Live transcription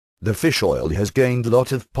The fish oil has gained a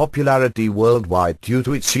lot of popularity worldwide due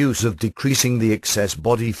to its use of decreasing the excess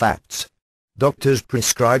body fats. Doctors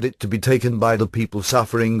prescribed it to be taken by the people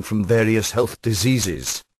suffering from various health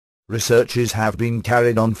diseases. Researches have been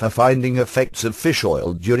carried on for finding effects of fish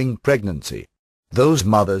oil during pregnancy. Those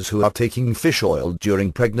mothers who are taking fish oil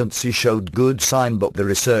during pregnancy showed good sign, but the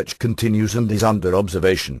research continues and is under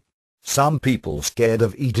observation. Some people scared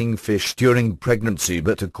of eating fish during pregnancy,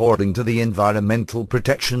 but according to the Environmental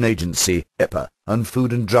Protection Agency, EPA, and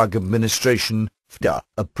Food and Drug Administration, FDA,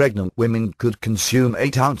 a pregnant woman could consume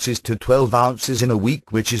 8 ounces to 12 ounces in a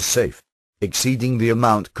week, which is safe. Exceeding the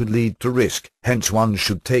amount could lead to risk, hence one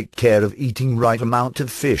should take care of eating right amount of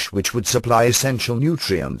fish which would supply essential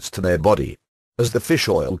nutrients to their body. As the fish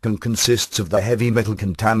oil consists of the heavy metal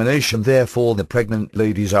contamination, therefore the pregnant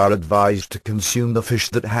ladies are advised to consume the fish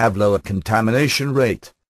that have lower contamination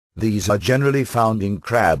rate. These are generally found in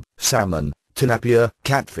crab, salmon, tilapia,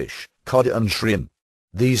 catfish, cod and shrimp.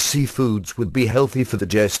 These seafoods would be healthy for the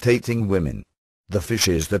gestating women. The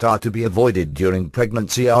fishes that are to be avoided during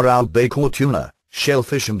pregnancy are albacore, tuna,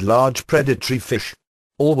 shellfish and large predatory fish.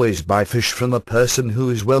 Always buy fish from a person who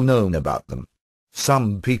is well known about them.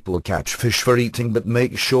 Some people catch fish for eating, but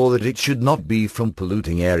make sure that it should not be from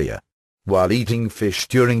polluting area. While eating fish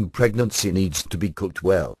during pregnancy needs to be cooked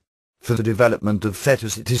well. For the development of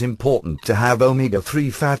fetus, it is important to have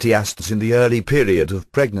omega-3 fatty acids in the early period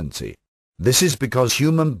of pregnancy. This is because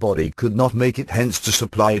human body could not make it, hence to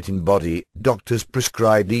supply it in body, doctors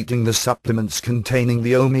prescribed eating the supplements containing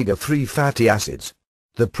the omega-3 fatty acids.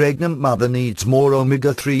 The pregnant mother needs more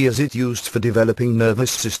omega-3 as it used for developing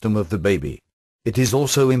nervous system of the baby. It is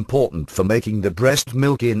also important for making the breast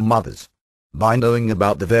milk in mothers. By knowing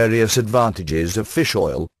about the various advantages of fish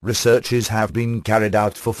oil, researches have been carried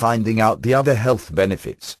out for finding out the other health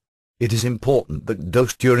benefits. It is important that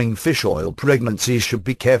dose during fish oil pregnancy should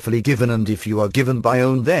be carefully given, and if you are given by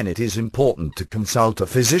own, then it is important to consult a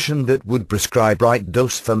physician that would prescribe right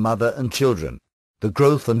dose for mother and children. The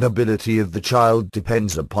growth and ability of the child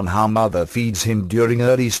depends upon how mother feeds him during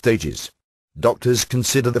early stages. Doctors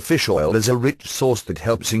consider the fish oil as a rich source that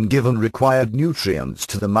helps in giving required nutrients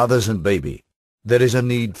to the mothers and baby. There is a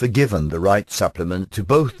need for giving the right supplement to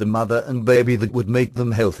both the mother and baby that would make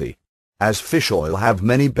them healthy. As fish oil have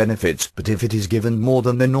many benefits, but if it is given more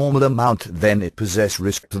than the normal amount, then it possesses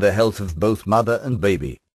risk to the health of both mother and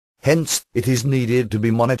baby. Hence, it is needed to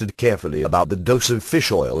be monitored carefully about the dose of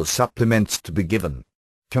fish oil supplements to be given.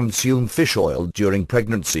 Consume fish oil during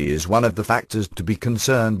pregnancy is one of the factors to be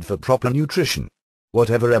concerned for proper nutrition.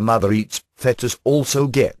 Whatever a mother eats, fetus also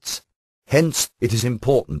gets. Hence, it is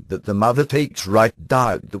important that the mother takes right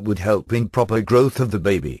diet that would help in proper growth of the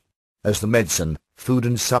baby. As the medicine, food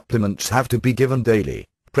and supplements have to be given daily,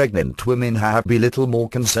 pregnant women have to be little more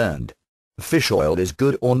concerned. Fish oil is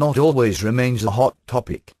good or not always remains a hot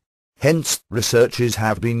topic. Hence, researches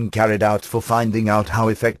have been carried out for finding out how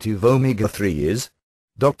effective omega-3 is.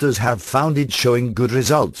 Doctors have found it showing good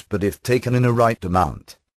results, but if taken in a right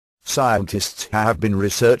amount. Scientists have been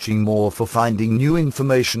researching more for finding new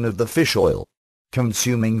information of the fish oil.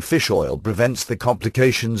 Consuming fish oil prevents the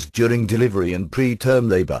complications during delivery and preterm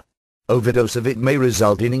labor. Overdose of it may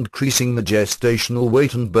result in increasing the gestational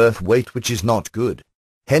weight and birth weight, which is not good.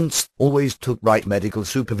 Hence, always took right medical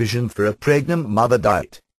supervision for a pregnant mother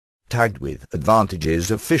diet. Tagged with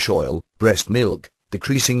advantages of fish oil, breast milk,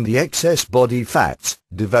 decreasing the excess body fats,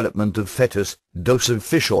 development of fetus, dose of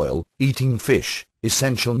fish oil, eating fish,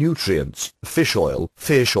 essential nutrients, fish oil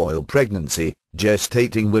pregnancy,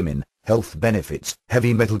 gestating women, health benefits,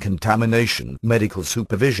 heavy metal contamination, medical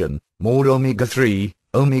supervision, more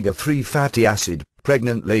omega-3 fatty acid,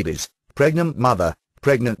 pregnant ladies, pregnant mother,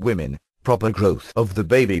 pregnant women, proper growth of the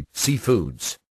baby, seafoods.